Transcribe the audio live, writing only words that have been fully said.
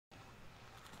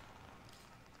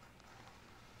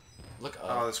Look up.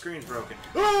 Oh, the screen's broken.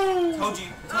 Oh! Told you.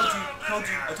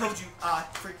 I told you. I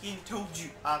freaking told you.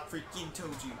 I freaking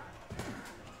told you.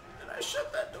 And I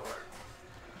shut that door.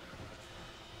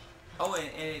 Oh, and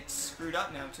it's screwed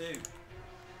up now too.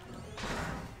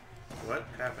 What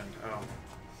happened? Oh.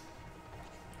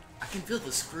 I can feel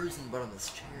the screws in the bottom of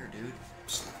this chair, dude.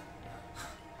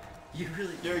 You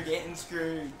really... You're getting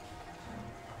screwed.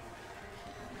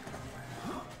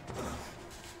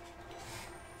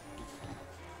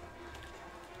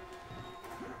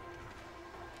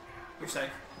 You're safe.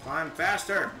 Climb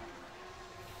faster!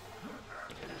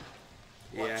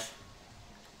 Watch. Yeah.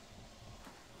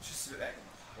 Just sit back.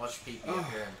 Watch Pete be up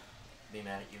here and be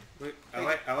mad at you. Look,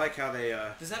 I like how they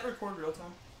Does that record real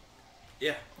time?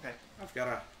 yeah. Okay. I've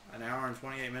got an hour and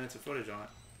 28 minutes of footage on it.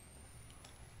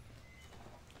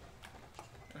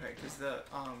 Okay, because the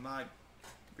my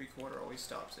recorder always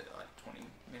stops at like 20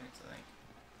 minutes, I think.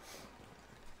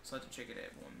 So I have to check it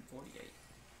at 1:48.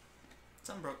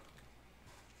 Something broke.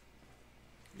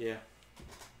 Yeah.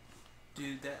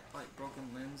 Dude, that like broken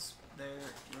lens there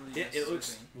really It messes looks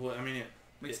with me. well. I mean,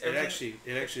 Makes it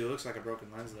actually looks like a broken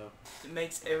lens though. It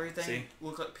makes everything See?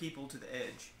 look like people to the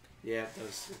edge. Yeah, it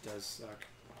does. It does suck.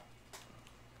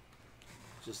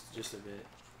 Just a bit.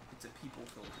 It's a people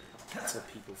filter. It's a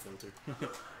people filter.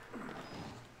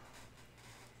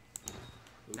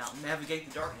 Now navigate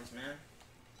the darkness, man.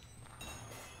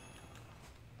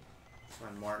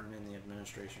 Find Martin in the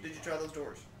administration. Did you try those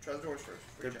doors? Try the doors first.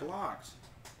 They're blocked.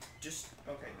 Just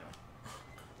okay,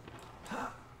 no.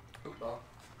 Football.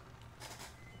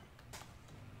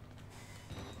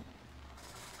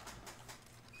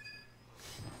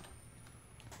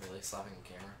 Really slapping the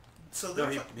camera? So No, there,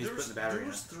 he's putting the battery there in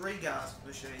was 3 guys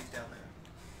with machetes down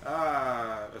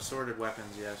there. Assorted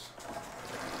weapons, yes.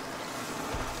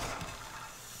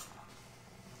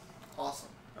 Awesome.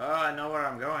 I know where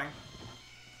I'm going.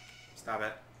 Stop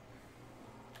it.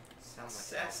 Sounds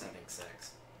like Sexy. us having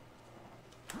sex.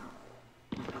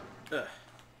 Ugh.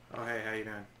 Oh, hey, how you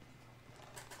doing?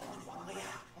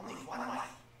 Only one way.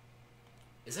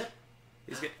 Is it?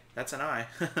 That's an eye.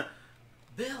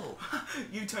 Bill!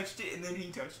 You touched it and then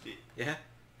he touched it. Yeah?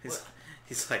 What?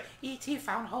 He's like, E.T.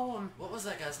 found home. What was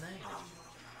that guy's name?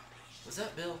 Was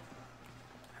that Bill?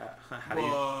 How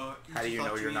do you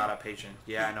know you're not a patient?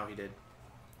 Yeah, I know he did.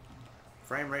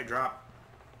 Frame rate drop.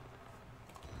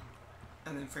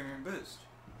 And then frame rate boost.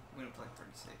 Went up to like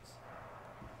 36.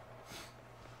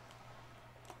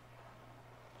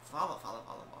 Follow.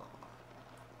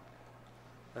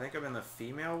 I think I'm in the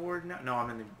female ward now. No, I'm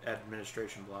in the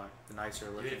administration block. The nicer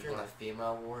Dude, looking if you're in block. the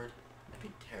female ward, I'd be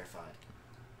terrified.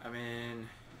 I'm in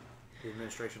the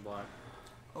administration block.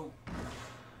 Oh.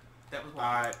 That was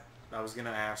Walker. I was gonna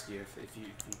ask you if you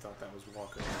thought that was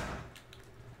Walker.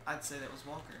 I'd say that was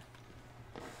Walker.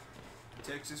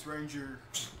 Texas Ranger.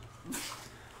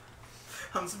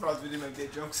 I'm surprised we didn't make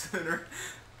that joke sooner.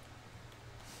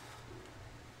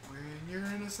 When you're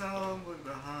in asylum, look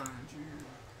behind you.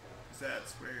 'Cause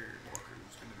that's where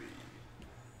Walker's gonna be.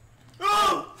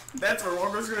 Oh! That's where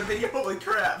Walker's gonna be. Holy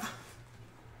crap.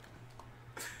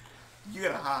 You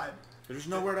gotta hide. There's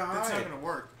nowhere to hide. That's not gonna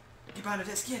work. Get behind the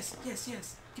desk. Yes.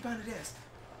 Get behind the desk.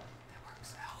 That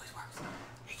works. That always works.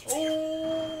 He can see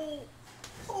you.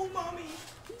 Oh, mommy.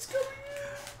 He's coming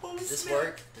in. Holy Does this snap.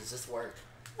 work? Does this work?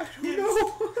 I don't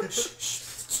know.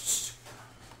 Shh.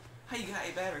 Hey, you got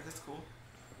 8 batteries. That's cool.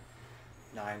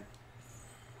 9.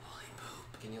 Holy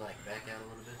poop. Can you like back out a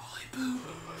little bit? Holy poop.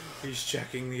 He's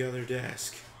checking the other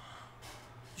desk.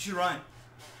 You should run.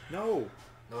 No.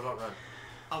 No, don't run.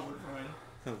 I would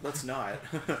run. Let's not.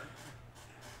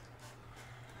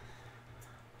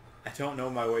 I don't know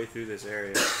my way through this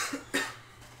area.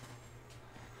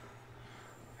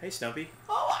 Hey, Stumpy.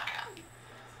 Oh,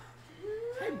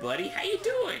 Hey, buddy. How you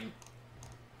doing?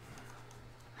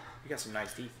 You got some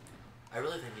nice teeth. I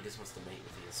really think he just wants to mate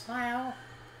with you. Smile.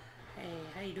 Hey,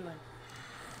 how you doing?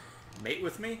 Mate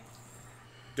with me?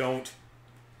 Don't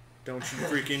you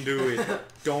freaking do it.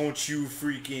 Don't you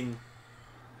freaking...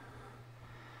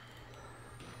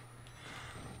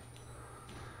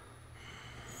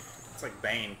 It's like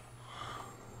Bane.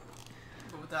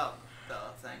 but without the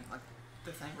thing, like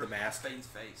the thing The mask. Bane's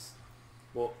face.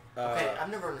 Well, Okay, I've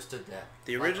never understood that.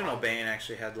 the Like, original on- Bane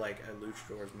actually had like a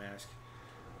luchador's mask.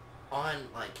 On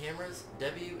like cameras,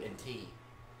 W and T.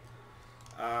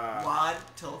 Wide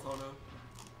telephoto.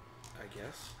 I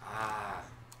guess. Ah.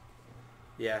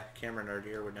 Yeah, camera nerd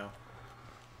here would know.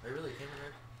 Are you really a camera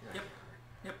nerd? Yep.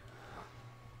 Yep.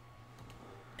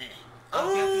 Eh. I've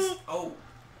got this. Oh.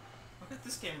 I've got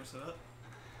this camera set up.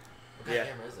 What kind Yeah. of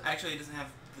camera is it? Actually, it doesn't have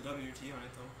the W or T on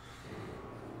it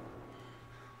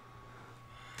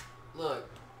though. Look,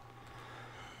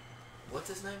 What's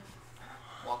his name?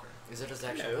 Walker. Is it his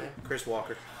actual name? Chris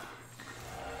Walker.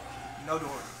 No door.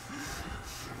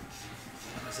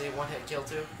 Is he a one-hit kill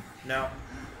too? No.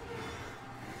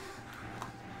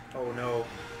 Oh no.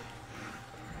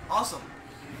 Awesome.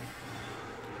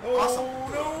 Oh Awesome.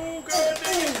 no! God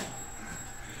dang it!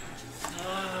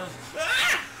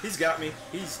 He's got me.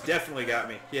 He's definitely got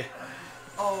me. Yeah.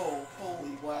 Oh,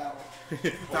 holy wow.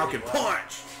 Falcon wow.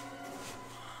 punch!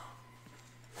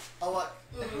 I like.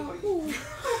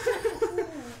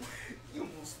 You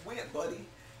almost went, buddy.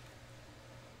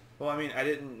 Well, I mean, I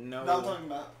didn't know. No, I'm talking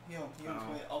about him. He almost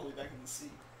Oh. went all the way back in the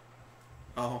seat.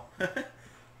 Oh.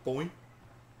 Boing.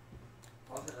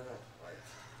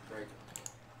 Break.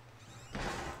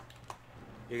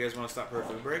 You guys want to stop for a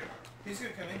food break? He's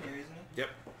gonna come in here, isn't he? Yep.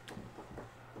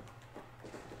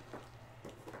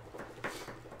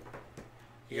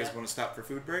 You guys Yeah. want to stop for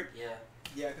food break? Yeah.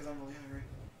 Yeah, because I'm really hungry.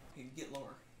 Hey, get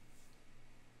lower.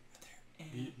 Right there.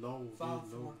 And Get low, 5,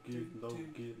 get low, 4, 3, get low, 2,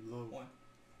 get low. 1.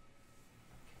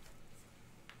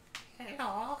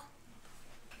 Hello.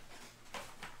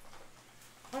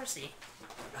 Horsey.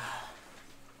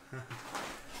 I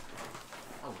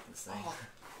love this thing. Oh.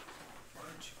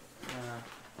 Orange.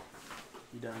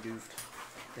 You done goofed.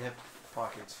 They have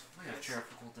pockets. I have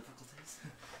triple difficulties.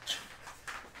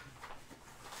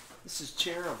 This is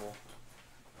terrible.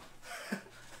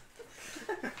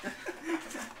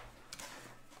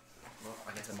 Well,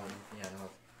 I guess I'm on. Yeah, no.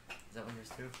 Is that one yours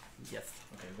too? Yes.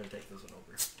 Okay, I'm gonna take this one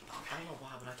over. I don't know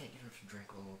why, but I can't get him to drink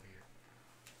all over here.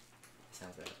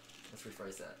 Sounds bad. Let's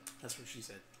rephrase that. That's what she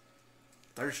said.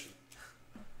 Thirsty.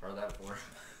 Heard that before.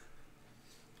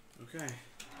 Okay.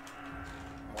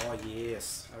 Oh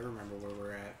yes, I remember where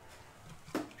we're at.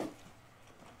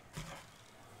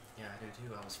 Yeah, I do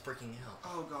too. I was freaking out.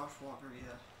 Oh gosh, Walker,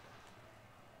 yeah.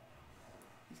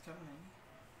 He's coming in.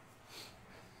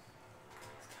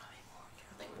 I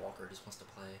think Walker just wants to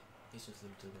play. He's just a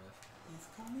little too rough. He's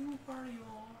coming for you.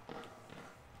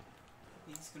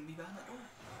 He's gonna be behind that door.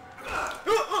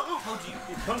 Told you.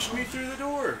 He punched me through the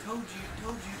door. Told you.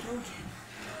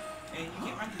 And you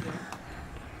can't run through there.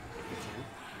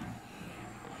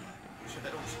 Shut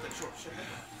that door, shut that door, shut that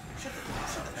door. Shut that door,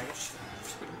 shut that door, shut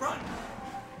that door. Run!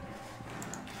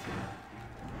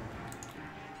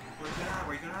 Where are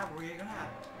you gonna hide? Where are you gonna hide?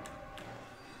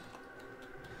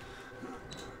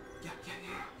 Yeah.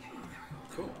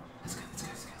 Cool. Let's go.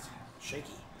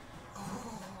 Shaky.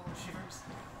 Oh, shivers.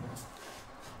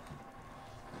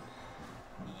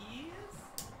 Yes.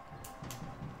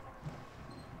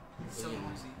 So Yeah.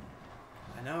 noisy.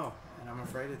 I know, and I'm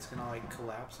afraid it's gonna like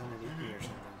collapse underneath me or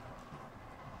something.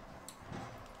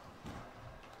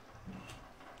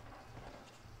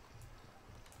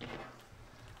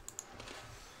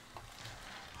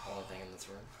 All thing in this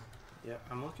room. Yeah,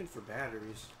 I'm looking for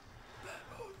batteries.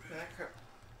 That crap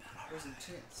was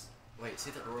intense. Wait,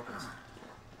 see that door opens?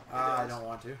 I does. don't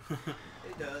want to.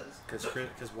 It does.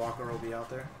 Because Walker will be out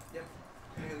there. Yep.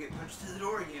 And he'll get punched through the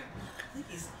door again. I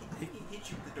think he hit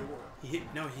you with the door. He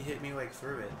hit me like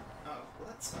through it. Oh, well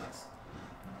that sucks.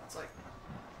 It's like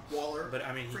Waller. But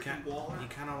I mean, he Freaking kind Waller.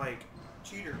 of like,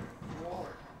 Cheater.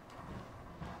 Waller.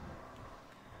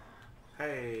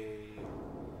 hey,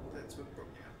 That's what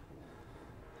broke down.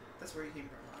 That's where he came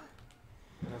from,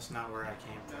 right? that's not where I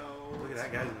came from. No. Look at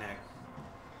that guy's neck.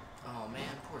 Oh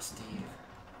man, poor Steve.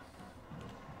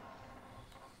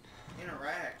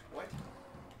 Interact. What?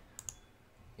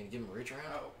 You gonna give him a reach around?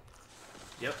 Oh.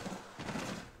 Yep.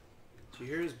 Did you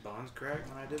hear his bones crack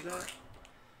when I did that?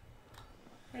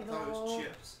 I thought it was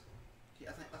chips. Yeah,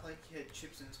 I think he had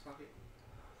chips in his pocket.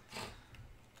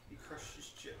 He crushed his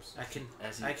chips. I can.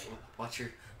 As you watch your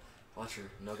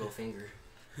no-go finger.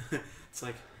 It's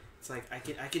like I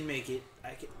can make it.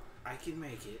 I can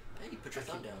make it. Hey, put your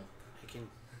thumb down. I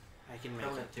can make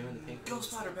Probably it. doing the pink. Go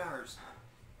Spider Powers.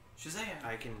 Shazam.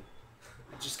 I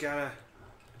just gotta.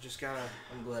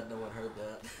 I'm glad no one heard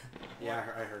that. Yeah,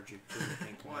 I heard you. Doing the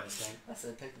pink one, What? I think. I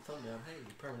said take the thumb down. Hey,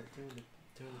 you permanent doing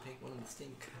the pink one in the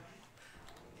stink.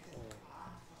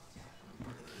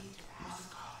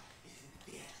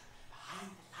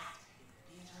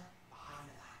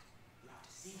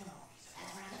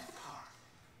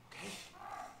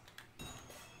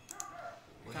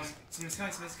 Coming.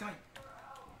 Somebody's coming.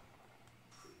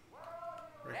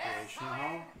 Recreation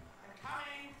hall.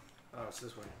 Oh, it's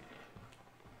this way.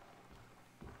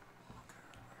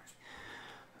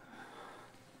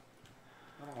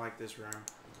 I don't like this room.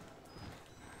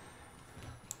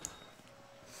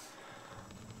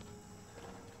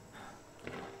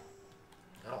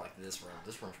 I don't like this room.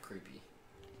 This room's creepy.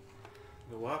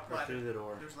 Go up or Ladder. through the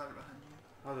door? There's a ladder behind you.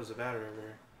 Oh, there's a battery over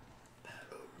here.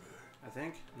 I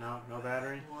think. No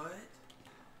battery. What?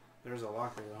 There's a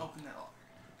locker though. Open that locker.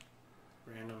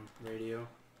 Random radio.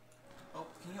 Oh,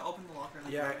 can you open the locker and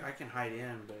leave Yeah, it open? I can hide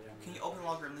in, but I mean, Can you open the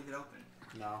locker and leave it open?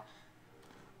 no.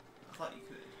 I thought you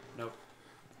could. Nope.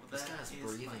 Well, This that guy's is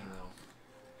breathing fine. though.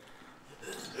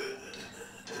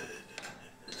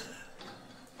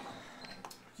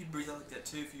 You'd breathe out like that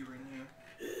too if you were in here.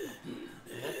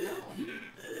 Heck no.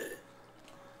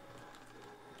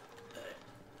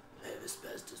 I have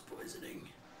asbestos poisoning.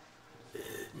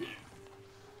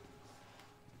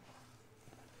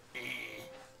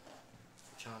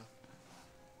 John,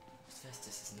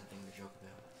 asbestos is nothing to joke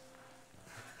about.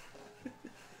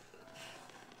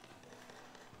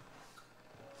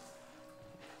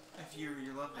 If you or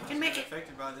your loved I ones can make are it.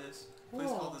 affected by this, please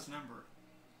Whoa. call this number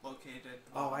located at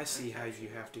the Oh, bottom I of the see how page. you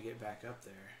have to get back up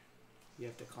there. You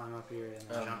have to climb up here and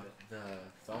then jump it. The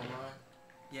phone line?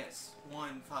 Yes,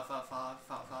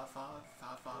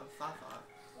 1-555-555-5555.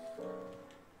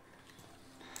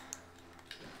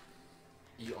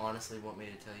 You honestly want me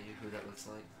to tell you who that looks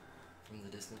like from the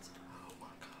distance? Oh my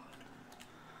god.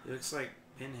 He looks like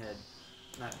Pinhead.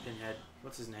 Not Pinhead.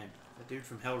 What's his name? That dude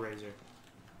from Hellraiser.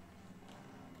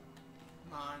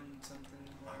 Mine something.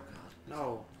 Oh Whatever. god.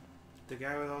 No. The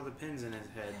guy with all the pins in his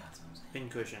head. Yeah, that's what I'm saying.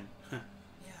 Pincushion. Yeah,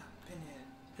 Pinhead.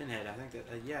 Pinhead. I think that.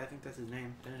 Yeah, I think that's his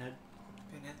name. Pinhead.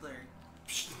 Pinhead Larry.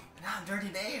 And I'm Dirty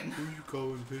Dan. Who you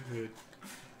calling Pinhead?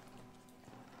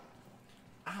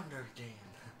 I'm Dirty Dan.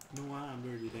 No, I'm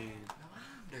Dirty Dan. No,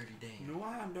 I'm Dirty Dan. No,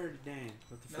 I'm Dirty Dan.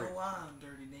 What the frick? No, I'm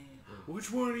Dirty Dan.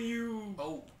 Which one of you?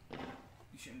 Oh, you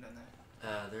shouldn't have done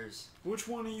that. There's... Which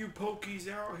one of you pokies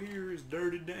out here is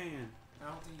Dirty Dan? I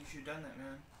don't think you should have done that,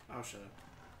 man. Oh, shut up.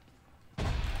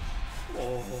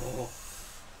 Oh,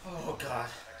 Oh god.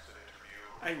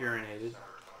 I urinated.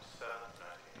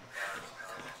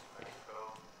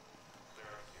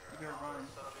 You gotta run.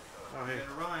 Oh, You hey.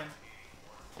 gotta run.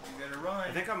 You gotta run.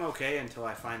 I think I'm okay until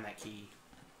I find that key.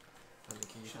 Find the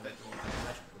key, Should find the that key, be-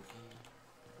 magical key.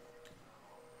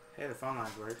 Hey, the phone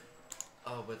lines work.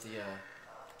 Oh, but the,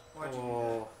 Why'd you do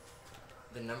Oh,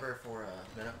 the number for,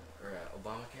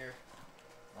 Obamacare,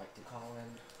 like, to call in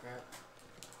crap,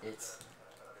 it's,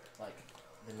 like,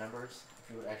 the numbers, if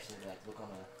you would actually, like, look on a,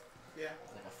 that? Yeah.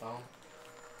 like, a phone,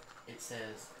 it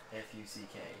says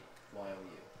FUCKYOU.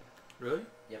 really?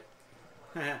 Yep.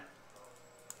 I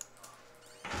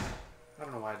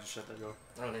don't know why I just shut that door.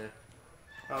 I don't either.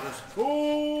 Oh, there's...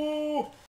 Oh!